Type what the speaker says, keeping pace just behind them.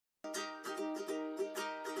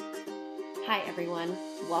Hi everyone,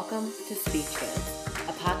 welcome to Speech Good,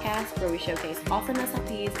 a podcast where we showcase awesome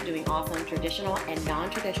SLPs doing awesome traditional and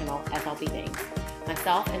non-traditional SLP things.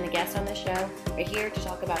 Myself and the guests on this show are here to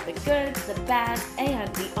talk about the good, the bad,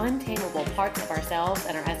 and the untamable parts of ourselves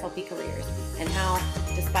and our SLP careers, and how,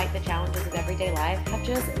 despite the challenges of everyday life, have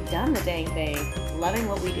just done the dang thing, loving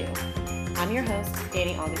what we do. I'm your host,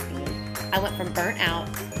 Danny Augustine. I went from burnt out,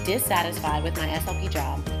 dissatisfied with my SLP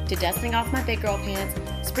job, to dusting off my big girl pants,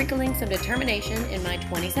 sprinkling some determination in my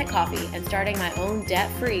 20-cent coffee, and starting my own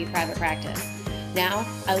debt-free private practice. Now,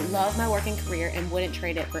 I love my working career and wouldn't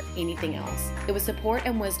trade it for anything else. It was support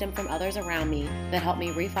and wisdom from others around me that helped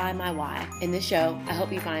me refine my why. In this show, I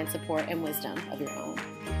hope you find support and wisdom of your own.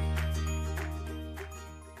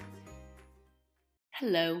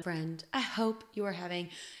 Hello, friend. I hope you are having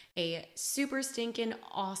a super stinking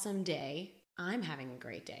awesome day. I'm having a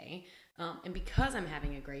great day. And because I'm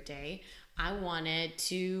having a great day, I wanted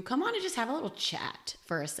to come on and just have a little chat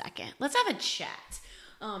for a second. Let's have a chat.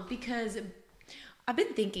 Because I've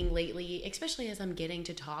been thinking lately, especially as I'm getting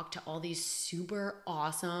to talk to all these super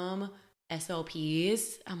awesome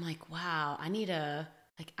SLPs, I'm like, wow, I need to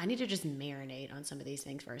just marinate on some of these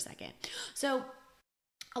things for a second. So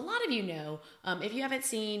a lot of you know, if you haven't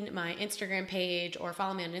seen my Instagram page or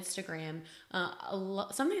follow me on Instagram,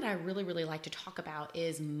 something that I really, really like to talk about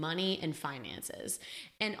is money and finances.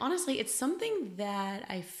 And honestly, it's something that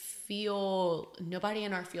I feel nobody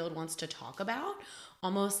in our field wants to talk about.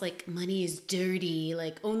 Almost like money is dirty,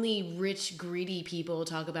 like only rich, greedy people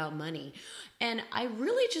talk about money. And I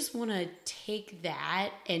really just want to take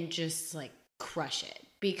that and just like crush it,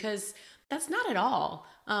 because that's not at all.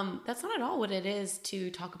 That's not at all what it is to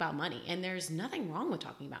talk about money. And there's nothing wrong with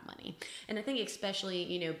talking about money. And I think especially,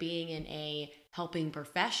 being in a helping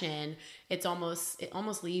profession, it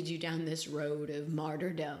almost leads you down this road of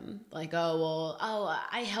martyrdom. Like,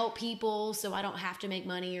 I help people so I don't have to make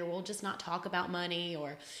money, or we'll just not talk about money.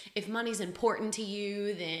 Or if money's important to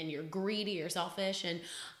you, then you're greedy or selfish. And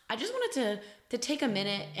I just wanted to take a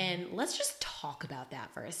minute and let's just talk about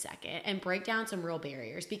that for a second and break down some real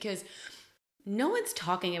barriers, because no one's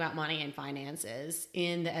talking about money and finances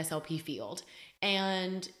in the SLP field.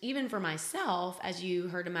 And even for myself, as you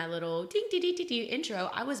heard in my little ding ding ding ding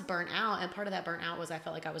intro, I was burnt out. And part of that burnt out was I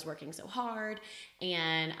felt like I was working so hard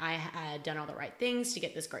and I had done all the right things to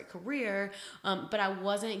get this great career. But I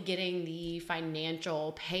wasn't getting the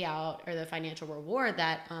financial payout or the financial reward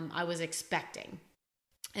that I was expecting.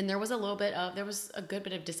 And there was a good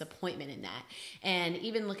bit of disappointment in that. And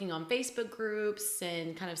even looking on Facebook groups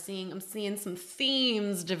and kind of I'm seeing some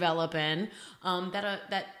themes developing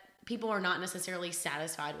that people are not necessarily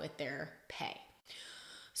satisfied with their pay.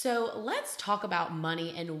 So let's talk about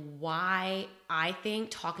money and why I think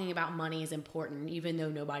talking about money is important, even though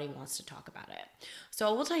nobody wants to talk about it. So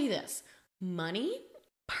I will tell you this: money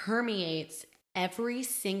permeates every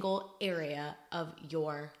single area of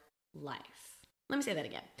your life. Let me say that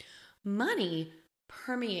again. Money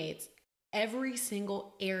permeates every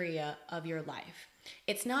single area of your life.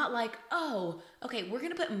 It's not like, oh, okay, we're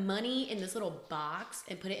going to put money in this little box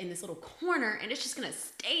and put it in this little corner and it's just going to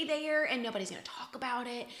stay there and nobody's going to talk about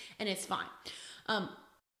it and it's fine.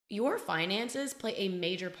 Your finances play a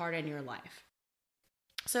major part in your life.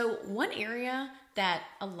 So one area that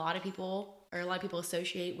a lot of people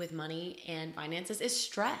associate with money and finances is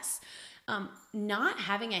stress. Not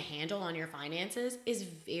having a handle on your finances is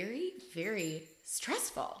very, very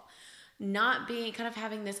stressful. Not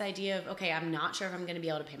having this idea of, okay, I'm not sure if I'm going to be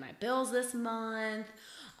able to pay my bills this month.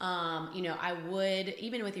 I would,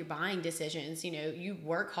 even with your buying decisions, you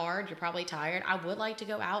work hard, you're probably tired. I would like to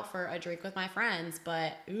go out for a drink with my friends,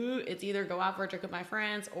 but it's either go out for a drink with my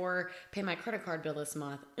friends or pay my credit card bill this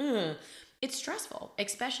month. It's stressful,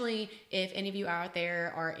 especially if any of you out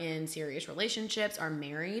there are in serious relationships, are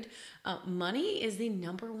married. Money is the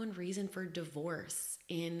number one reason for divorce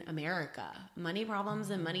in America. Money problems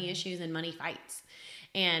and money issues and money fights,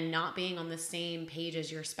 and not being on the same page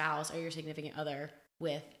as your spouse or your significant other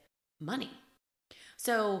with money.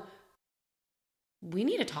 So we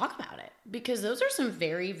need to talk about it, because those are some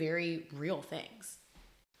very, very real things.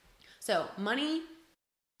 So money,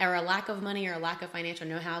 or a lack of money or a lack of financial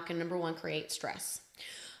know-how, can, number one, create stress.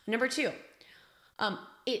 Number two,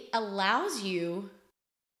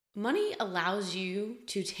 money allows you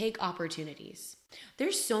to take opportunities.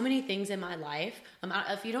 There's so many things in my life.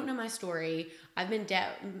 If you don't know my story, I've been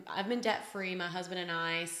debt-free, my husband and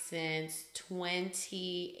I, since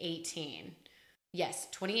 2018. Yes,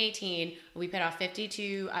 2018. We paid off I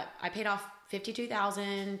paid off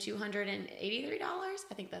 $52,283,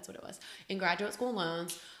 I think that's what it was, in graduate school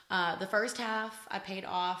loans. The first half I paid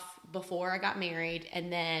off before I got married,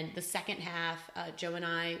 and then the second half, Joe and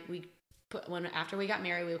I, after we got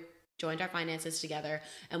married, we joined our finances together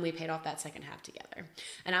and we paid off that second half together.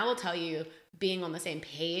 And I will tell you, being on the same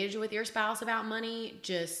page with your spouse about money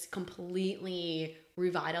just completely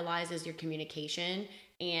revitalizes your communication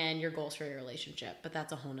and your goals for your relationship. But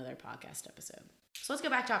that's a whole nother podcast episode. So let's go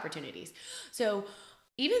back to opportunities. So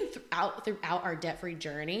even throughout our debt-free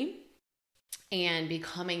journey and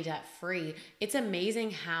becoming debt-free, it's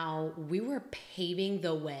amazing how we were paving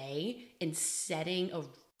the way and setting a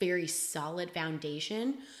very solid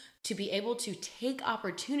foundation to be able to take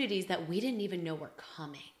opportunities that we didn't even know were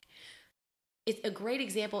coming. It's a great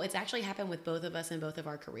example. It's actually happened with both of us in both of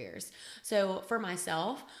our careers. So for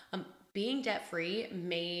myself, being debt-free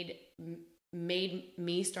made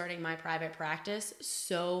me starting my private practice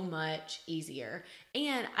so much easier.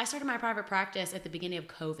 And I started my private practice at the beginning of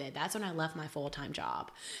COVID. That's when I left my full-time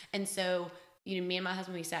job. And so, me and my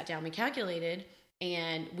husband, we sat down, we calculated,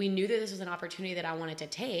 and we knew that this was an opportunity that I wanted to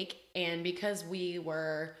take. And because we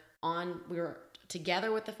were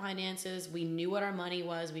together with the finances, we knew what our money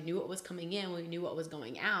was, we knew what was coming in, we knew what was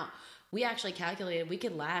going out. We actually calculated we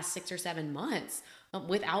could last 6 or 7 months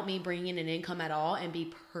without me bringing in an income at all and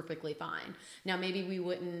be perfectly fine. Now, maybe we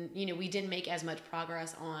wouldn't, we didn't make as much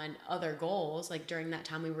progress on other goals. Like during that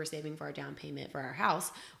time we were saving for our down payment for our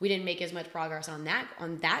house, we didn't make as much progress on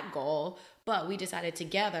that goal, but we decided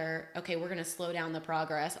together, okay, we're going to slow down the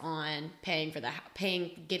progress on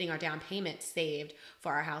getting our down payment saved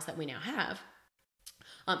for our house that we now have.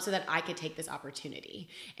 So that I could take this opportunity.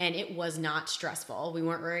 And it was not stressful. We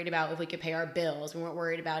weren't worried about if we could pay our bills. We weren't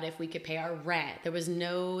worried about if we could pay our rent. There was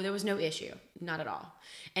no issue, not at all.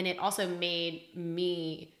 And it also made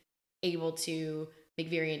me able to make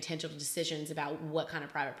very intentional decisions about what kind of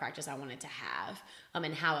private practice I wanted to have,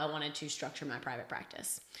 and how I wanted to structure my private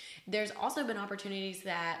practice. There's also been opportunities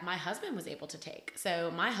that my husband was able to take. So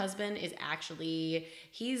my husband is actually,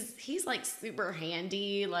 he's like super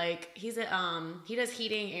handy. Like he does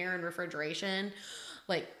heating, air, and refrigeration.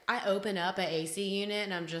 Like I open up an AC unit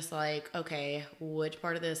and I'm just like, okay, which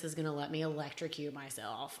part of this is going to let me electrocute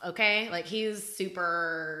myself? Okay. Like he's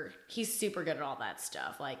super good at all that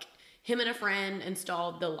stuff. Like him and a friend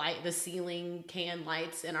installed the ceiling can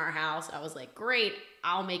lights in our house. I was like, great,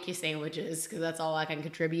 I'll make you sandwiches because that's all I can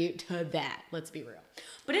contribute to that. Let's be real.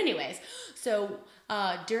 But anyways, so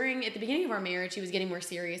at the beginning of our marriage, he was getting more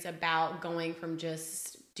serious about going from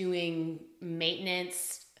just doing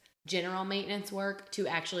general maintenance work to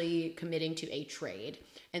actually committing to a trade.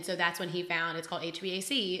 And so that's when he found, it's called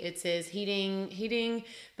HVAC. It says heating,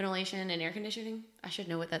 ventilation, and air conditioning. I should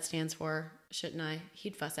know what that stands for, shouldn't I?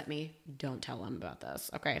 He'd fuss at me. Don't tell him about this.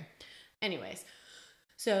 Okay. Anyways,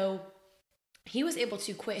 so he was able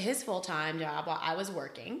to quit his full-time job while I was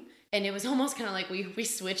working. And it was almost kind of like we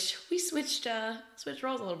switched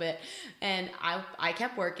roles a little bit. And I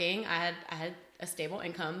kept working. I had a stable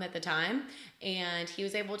income at the time, and he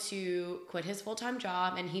was able to quit his full-time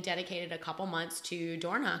job, and he dedicated a couple months to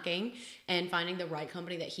door knocking and finding the right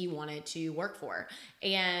company that he wanted to work for.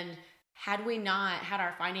 And had we not had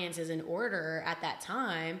our finances in order at that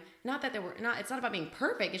time, it's not about being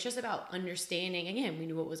perfect, it's just about understanding. Again, we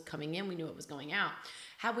knew what was coming in, we knew what was going out.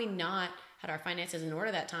 Had we not had our finances in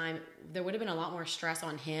order that time, there would have been a lot more stress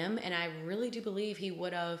on him, and I really do believe he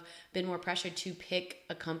would have been more pressured to pick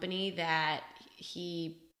a company that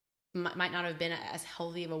he might not have been as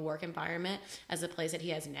healthy of a work environment as the place that he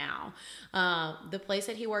has now. The place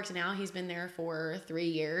that he works now, he's been there for 3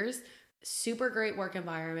 years. Super great work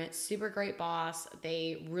environment, super great boss.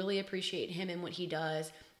 They really appreciate him and what he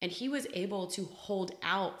does. And he was able to hold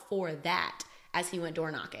out for that as he went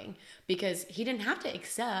door knocking because he didn't have to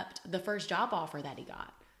accept the first job offer that he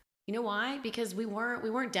got. You know why? Because we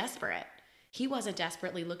weren't desperate. He wasn't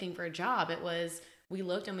desperately looking for a job. It was, we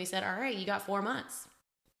looked and we said, all right, you got 4 months.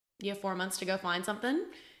 You have 4 months to go find something.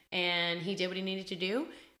 And he did what he needed to do.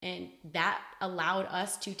 And that allowed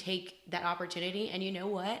us to take that opportunity. And you know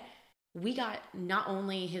what? We not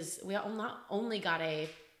only got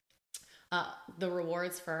the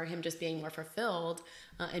rewards for him just being more fulfilled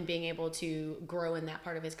and being able to grow in that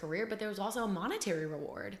part of his career, but there was also a monetary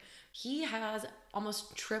reward. He has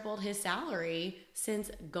almost tripled his salary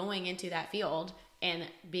since going into that field and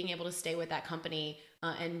being able to stay with that company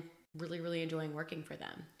and really, really enjoying working for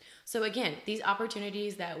them. So again, these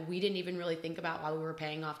opportunities that we didn't even really think about while we were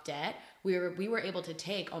paying off debt, we were able to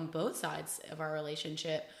take on both sides of our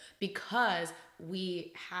relationship because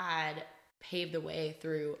we had paved the way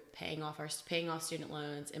through paying off student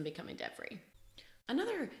loans and becoming debt free.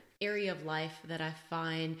 Another area of life that I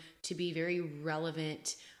find to be very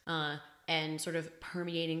relevant and sort of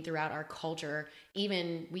permeating throughout our culture.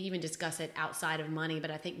 We even discuss it outside of money,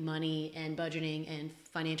 but I think money and budgeting and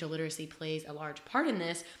financial literacy plays a large part in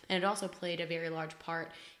this. And it also played a very large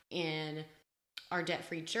part in our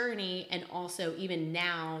debt-free journey. And also even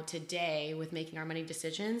now, today, with making our money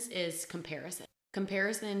decisions, is comparison.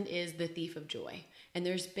 Comparison is the thief of joy. And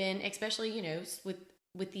there's been, especially,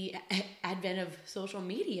 with the advent of social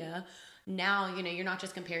media, now, you're not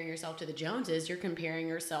just comparing yourself to the Joneses, you're comparing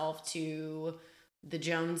yourself to the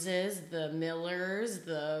Joneses, the Millers,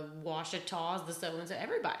 the Washitaws, the so-and-so,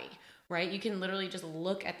 everybody, right? You can literally just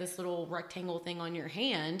look at this little rectangle thing on your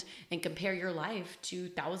hand and compare your life to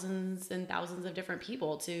thousands and thousands of different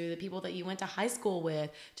people, to the people that you went to high school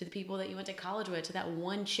with, to the people that you went to college with, to that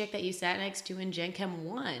one chick that you sat next to in Gen Chem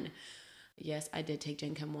 1. Yes, I did take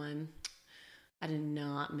Gen Chem 1. I did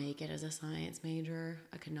not make it as a science major.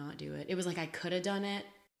 I could not do it. It was like I could have done it,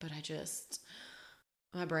 but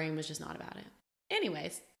my brain was just not about it.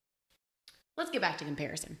 Anyways, let's get back to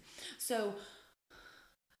comparison. So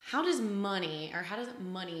how does money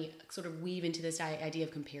sort of weave into this idea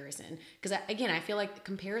of comparison? Because again, I feel like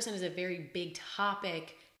comparison is a very big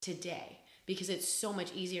topic today because it's so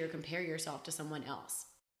much easier to compare yourself to someone else.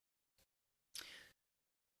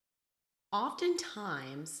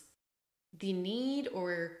 Oftentimes, the need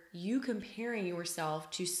or you comparing yourself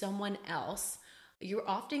to someone else, you're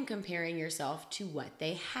often comparing yourself to what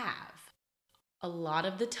they have. A lot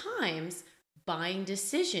of the times, buying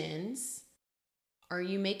decisions, are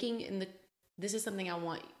you making, this is something I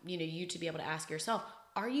want you to be able to ask yourself,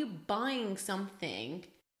 are you buying something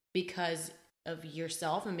because of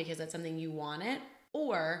yourself and because that's something you wanted?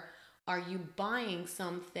 Or are you buying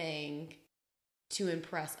something to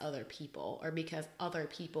impress other people or because other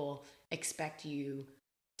people expect you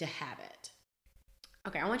to have it?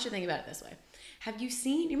 Okay, I want you to think about it this way.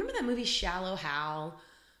 You remember that movie Shallow Hal?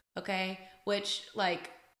 Okay, which I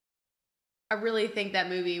really think that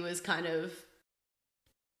movie was kind of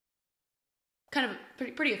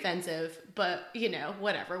pretty offensive, but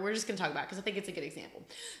whatever. We're just gonna talk about it because I think it's a good example.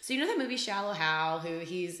 So that movie Shallow Hal,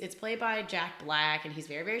 it's played by Jack Black, and he's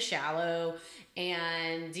very, very shallow.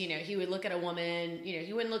 And he would look at a woman.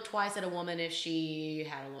 He wouldn't look twice at a woman if she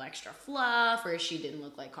had a little extra fluff or if she didn't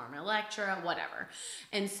look like Carmen Electra, whatever.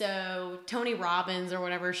 And so Tony Robbins or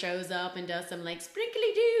whatever shows up and does some sprinkly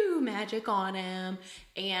doo magic on him,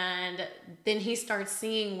 and then he starts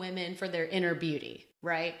seeing women for their inner beauty.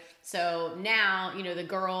 Right? So now, the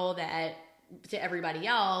girl that to everybody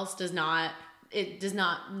else does not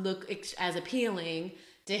look as appealing,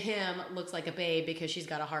 to him looks like a babe because she's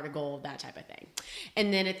got a heart of gold, that type of thing.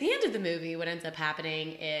 And then at the end of the movie, what ends up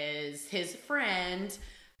happening is his friend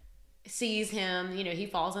sees him, he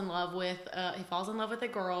falls in love with a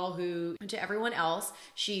girl who, to everyone else,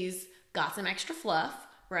 she's got some extra fluff,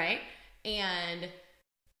 right?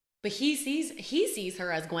 But he sees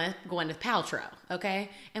her as Gwyneth Paltrow,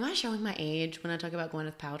 okay? Am I showing my age when I talk about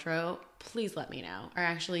Gwyneth Paltrow? Please let me know. Or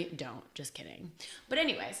actually, don't. Just kidding. But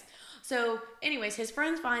anyways, his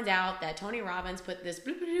friends find out that Tony Robbins put this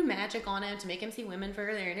blue magic on him to make him see women for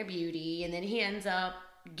their inner beauty, and then he ends up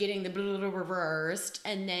getting the blue reversed,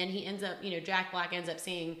 and then he ends up, Jack Black ends up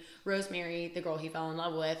seeing Rosemary, the girl he fell in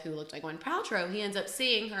love with, who looked like Gwyneth Paltrow. He ends up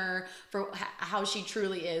seeing her for how she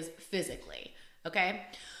truly is physically, okay?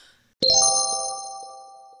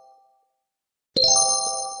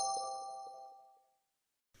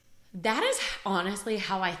 That is honestly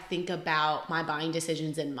how I think about my buying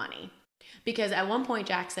decisions in money. Because at one point,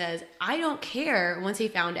 Jack says, I don't care, once he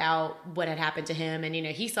found out what had happened to him and,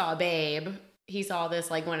 he saw a babe. He saw this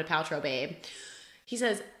Gwyneth Paltrow babe. He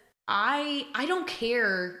says, I don't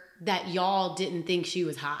care that y'all didn't think she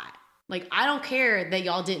was hot. I don't care that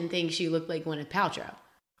y'all didn't think she looked like Gwyneth Paltrow.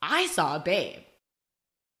 I saw a babe.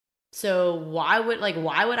 So why would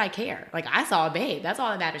I care? I saw a babe. That's all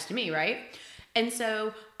that matters to me, right? And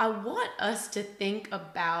so I want us to think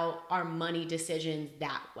about our money decisions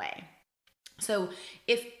that way. So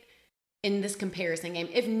if in this comparison game,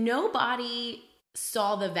 if nobody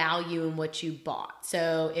saw the value in what you bought,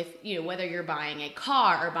 so if, whether you're buying a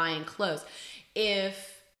car or buying clothes,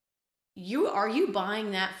 are you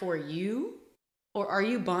buying that for you, or are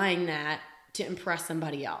you buying that to impress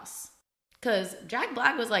somebody else? Because Jack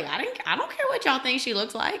Black was like, I don't care what y'all think she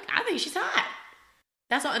looks like. I think she's hot.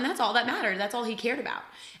 That's all, and that's all that mattered. That's all he cared about.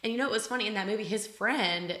 And it was funny in that movie, his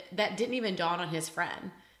friend, that didn't even dawn on his friend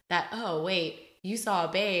that, oh, wait, you saw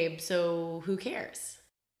a babe, so who cares,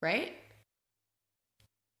 right?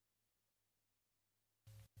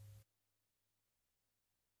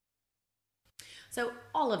 So,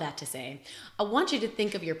 all of that to say, I want you to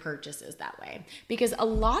think of your purchases that way, because a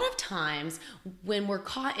lot of times when we're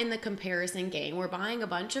caught in the comparison game, we're buying a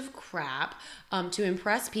bunch of crap to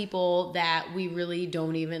impress people that we really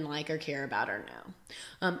don't even like or care about or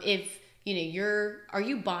know. If you know, are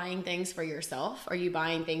you buying things for yourself? Are you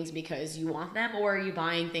buying things because you want them, or are you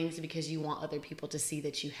buying things because you want other people to see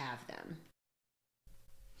that you have them?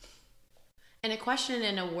 And a question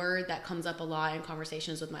and a word that comes up a lot in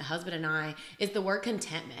conversations with my husband and I is the word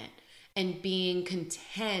contentment, and being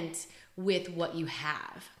content with what you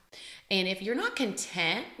have. And if you're not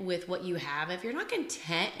content with what you have, if you're not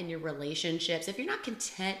content in your relationships, if you're not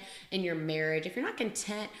content in your marriage, if you're not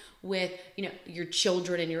content with, your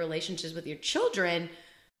children and your relationships with your children,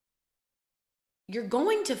 you're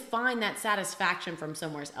going to find that satisfaction from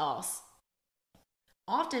somewhere else.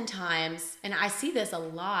 Oftentimes, and I see this a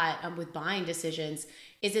lot with buying decisions,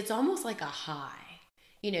 is it's almost like a high.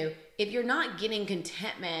 If you're not getting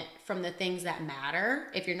contentment from the things that matter,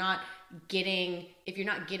 if you're not getting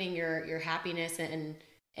your happiness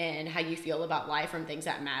and how you feel about life from things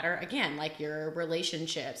that matter, again, like your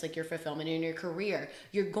relationships, like your fulfillment in your career,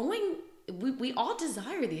 we all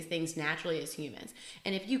desire these things naturally as humans.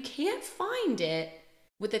 And if you can't find it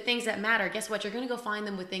with the things that matter, guess what? You're going to go find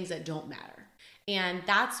them with things that don't matter. And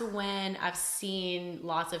that's when I've seen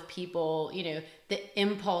lots of people, the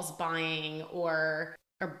impulse buying or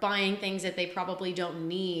buying things that they probably don't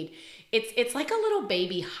need. It's like a little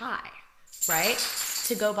baby high, right?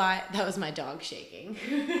 To go buy, that was my dog shaking.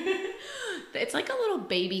 It's like a little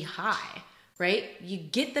baby high, right? You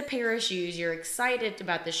get the pair of shoes, you're excited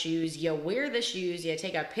about the shoes, you wear the shoes, you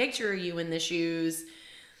take a picture of you in the shoes,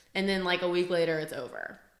 and then like a week later it's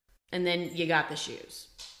over. And then you got the shoes.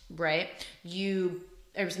 Right?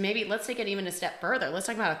 Maybe let's take it even a step further. Let's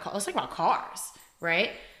talk about cars, right?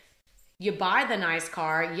 You buy the nice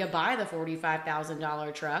car, you buy the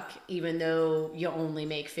 $45,000 truck, even though you only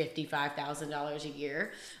make $55,000 a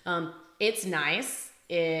year. It's nice.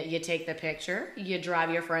 You take the picture, you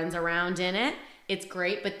drive your friends around in it. It's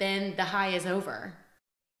great, but then the high is over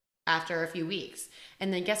after a few weeks.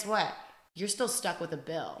 And then guess what? You're still stuck with a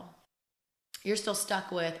bill. You're still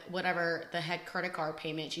stuck with whatever the heck credit card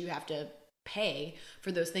payments you have to pay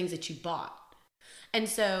for those things that you bought. And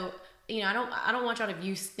so, I don't want y'all to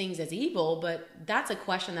view things as evil, but that's a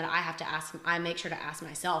question that I have to ask. I make sure to ask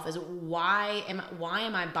myself is why am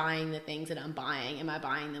I buying the things that I'm buying? Am I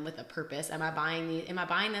buying them with a purpose? Am I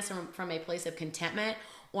buying this from a place of contentment,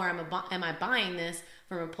 or am I buying this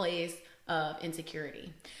from a place of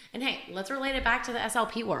insecurity? And hey, let's relate it back to the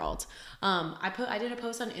SLP world. I did a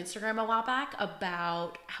post on Instagram a while back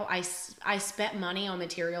about how I spent money on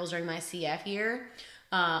materials during my CF year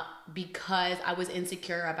because I was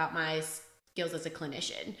insecure about my skills as a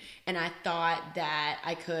clinician, and I thought that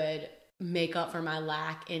I could make up for my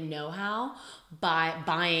lack in know-how by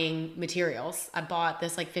buying materials. I bought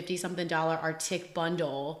this like $50-something Arctic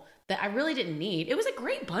bundle that I really didn't need. It was a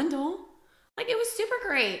great bundle. Like, it was super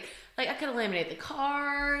great. Like, I could laminate the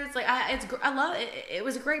cards. Like, I love it. It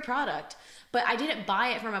was a great product. But I didn't buy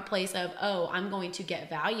it from a place of, oh, I'm going to get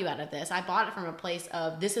value out of this. I bought it from a place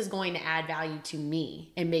of, this is going to add value to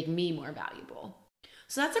me and make me more valuable.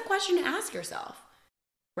 So that's a question to ask yourself,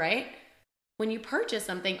 right? When you purchase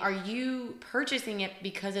something, are you purchasing it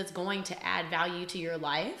because it's going to add value to your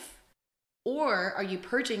life? Or are you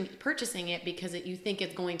purchasing it because you think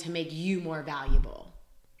it's going to make you more valuable?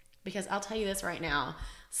 Because I'll tell you this right now,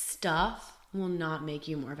 stuff will not make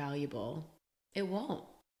you more valuable. It won't.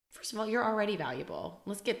 First of all, you're already valuable.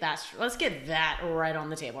 Let's get that right on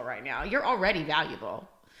the table right now. You're already valuable.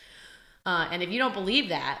 And if you don't believe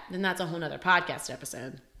that, then that's a whole nother podcast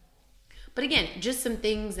episode. But again, just some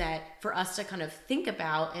things that for us to kind of think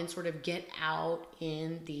about and sort of get out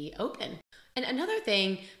in the open. And another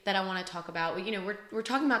thing that I want to talk about, we're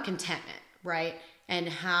talking about contentment, right? And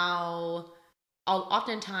how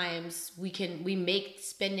oftentimes we make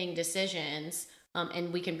spending decisions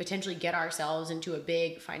and we can potentially get ourselves into a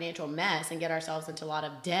big financial mess and get ourselves into a lot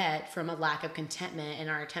of debt from a lack of contentment in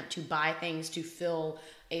our attempt to buy things to fill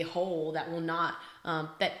a hole that will not,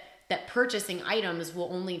 that purchasing items will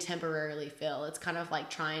only temporarily fill. It's kind of like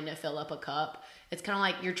trying to fill up a cup. It's kind of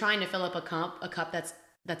like you're trying to fill up a cup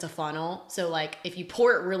that's a funnel. So like if you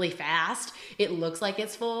pour it really fast, it looks like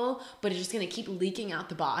it's full, but it's just going to keep leaking out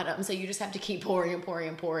the bottom. So you just have to keep pouring and pouring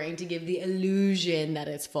and pouring to give the illusion that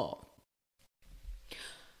it's full.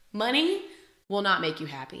 Money will not make you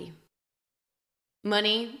happy.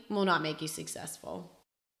 Money will not make you successful.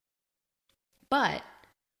 But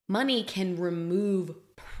money can remove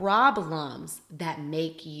problems that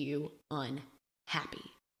make you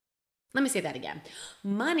unhappy. Let me say that again.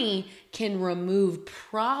 Money can remove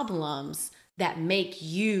problems that make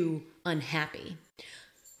you unhappy.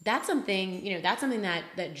 That's something,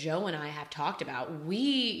 that Joe and I have talked about.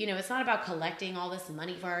 It's not about collecting all this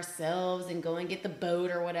money for ourselves and go and get the boat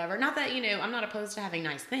or whatever. Not that, I'm not opposed to having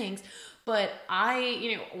nice things, but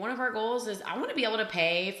one of our goals is I want to be able to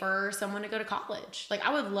pay for someone to go to college. Like,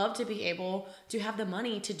 I would love to be able to have the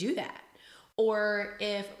money to do that. Or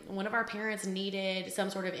if one of our parents needed some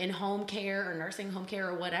sort of in-home care or nursing home care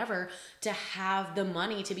or whatever, to have the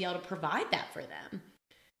money to be able to provide that for them.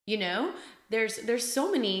 There's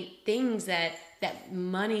so many things that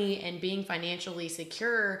money and being financially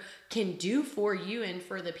secure can do for you and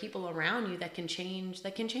for the people around you that can change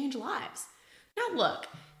lives. Now look,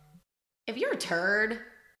 if you're a turd,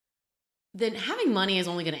 then having money is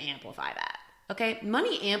only going to amplify that. Okay?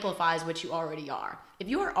 Money amplifies what you already are. If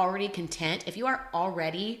you are already content, if you are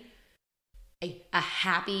already a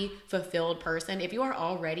happy, fulfilled person, if you are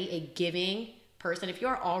already a giving person, if you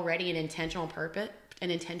are already an intentional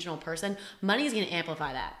person, money is going to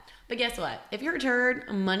amplify that. But guess what? If you're a turd,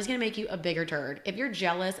 money's going to make you a bigger turd. If you're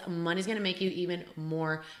jealous, money's going to make you even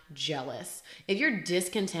more jealous. If you're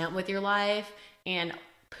discontent with your life and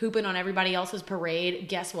pooping on everybody else's parade,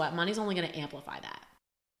 guess what? Money's only going to amplify that.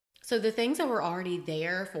 So the things that were already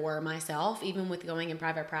there for myself, even with going in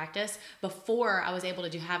private practice, before I was able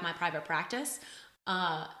to have my private practice,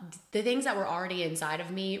 the things that were already inside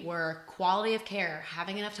of me were quality of care,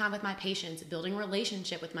 having enough time with my patients, building a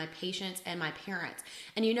relationship with my patients and my parents.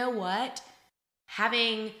 And you know what?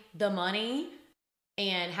 Having the money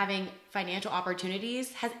and having financial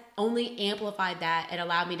opportunities has only amplified that and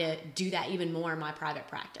allowed me to do that even more in my private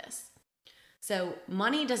practice. So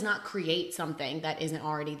money does not create something that isn't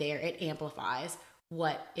already there. It amplifies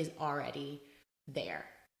what is already there.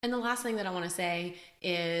 And the last thing that I want to say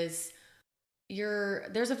is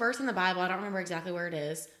there's a verse in the Bible, I don't remember exactly where it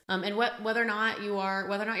is. And whether or not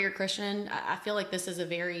you're a Christian, I feel like this is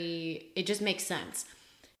it just makes sense.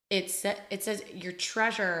 It says your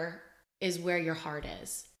treasure is where your heart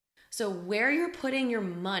is. So where you're putting your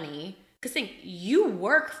money, because think, you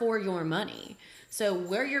work for your money. So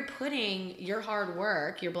where you're putting your hard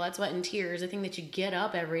work, your blood, sweat, and tears, the thing that you get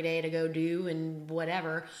up every day to go do and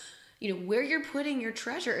whatever, where you're putting your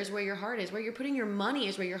treasure is where your heart is. Where you're putting your money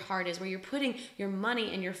is where your heart is. Where you're putting your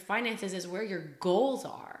money and your finances is where your goals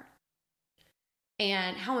are.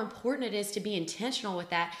 And how important it is to be intentional with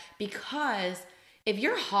that, because if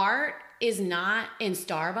your heart is not in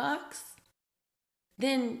Starbucks,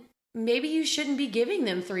 then maybe you shouldn't be giving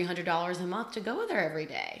them $300 a month to go there every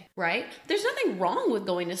day, right? There's nothing wrong with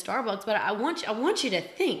going to Starbucks, but I want you to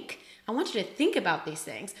think. I want you to think about these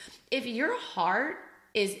things. If your heart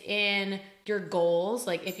is in your goals,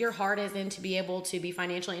 like if your heart is in to be able to be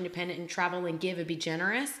financially independent and travel and give and be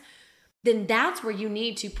generous, then that's where you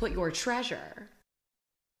need to put your treasure.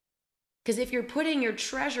 Because if you're putting your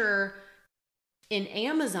treasure in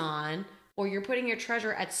Amazon, or you're putting your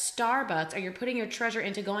treasure at Starbucks, or you're putting your treasure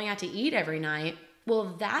into going out to eat every night,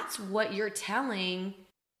 well, that's what you're telling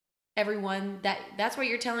everyone that's what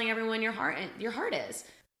you're telling everyone your heart is.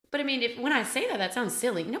 But I mean, when I say that sounds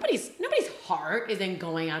silly. Nobody's heart is in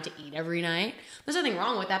going out to eat every night. There's nothing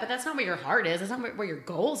wrong with that, but that's not where your heart is. That's not where your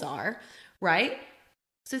goals are, right?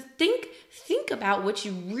 So think about what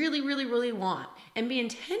you really, really, really want, and be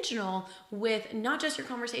intentional with not just your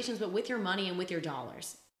conversations, but with your money and with your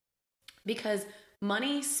dollars. Because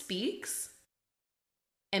money speaks,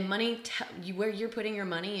 and where you're putting your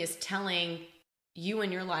money is telling you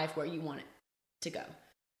in your life where you want it to go.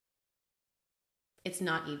 It's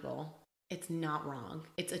not evil. It's not wrong.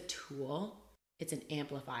 It's a tool. It's an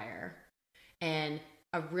amplifier. And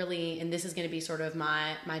this is going to be sort of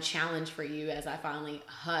my challenge for you as I finally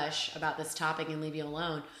hush about this topic and leave you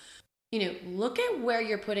alone. Look at where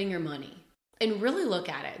you're putting your money. And really look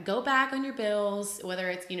at it. Go back on your bills,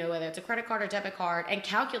 whether it's a credit card or debit card, and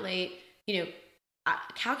calculate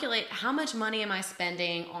how much money am I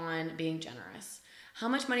spending on being generous? How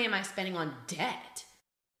much money am I spending on debt?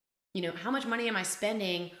 How much money am I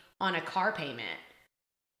spending on a car payment?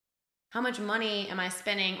 How much money am I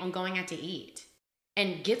spending on going out to eat?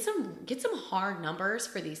 And get some hard numbers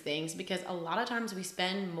for these things, because a lot of times we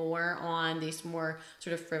spend more on these more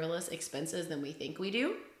sort of frivolous expenses than we think we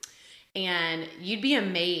do. And you'd be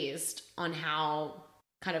amazed on how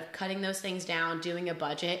kind of cutting those things down, doing a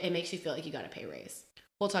budget, it makes you feel like you got a pay raise.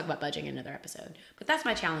 We'll talk about budgeting in another episode. But that's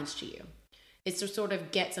my challenge to you, is to sort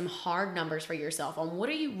of get some hard numbers for yourself on what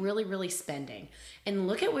are you really, really spending. And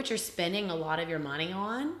look at what you're spending a lot of your money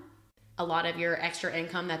on, a lot of your extra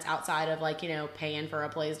income that's outside of paying for a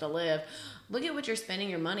place to live. Look at what you're spending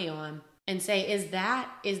your money on, and say, is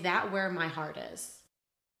that where my heart is?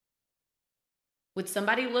 Would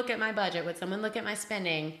somebody look at my budget? Would someone look at my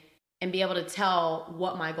spending and be able to tell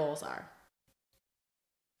what my goals are?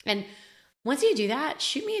 And once you do that,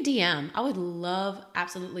 shoot me a DM. I would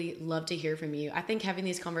absolutely love to hear from you. I think having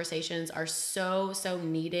these conversations are so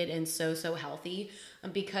needed and so healthy,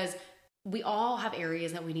 because we all have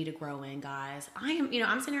areas that we need to grow in, guys. I'm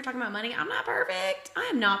sitting here talking about money. I'm not perfect. I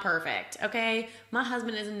am not perfect, okay? My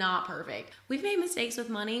husband is not perfect. We've made mistakes with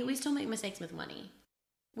money. We still make mistakes with money.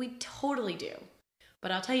 We totally do. But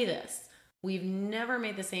I'll tell you this, we've never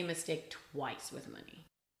made the same mistake twice with money.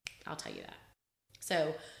 I'll tell you that.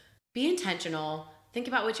 So be intentional. Think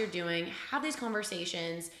about what you're doing. Have these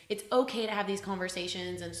conversations. It's okay to have these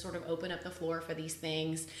conversations and sort of open up the floor for these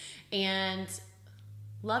things. And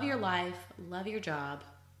love your life. Love your job.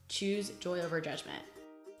 Choose joy over judgment.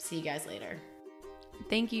 See you guys later.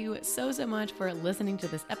 Thank you so much for listening to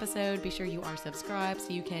this episode. Be sure you are subscribed so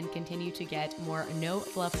you can continue to get more no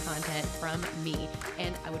fluff content from me.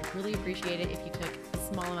 And I would really appreciate it if you took a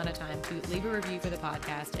small amount of time to leave a review for the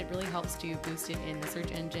podcast. It really helps to boost it in the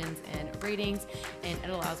search engines and ratings, and it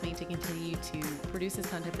allows me to continue to produce this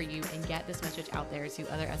content for you and get this message out there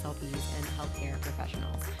to other SLPs and healthcare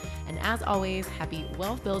professionals. And as always, happy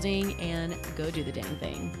wealth building, and go do the dang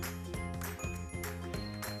thing.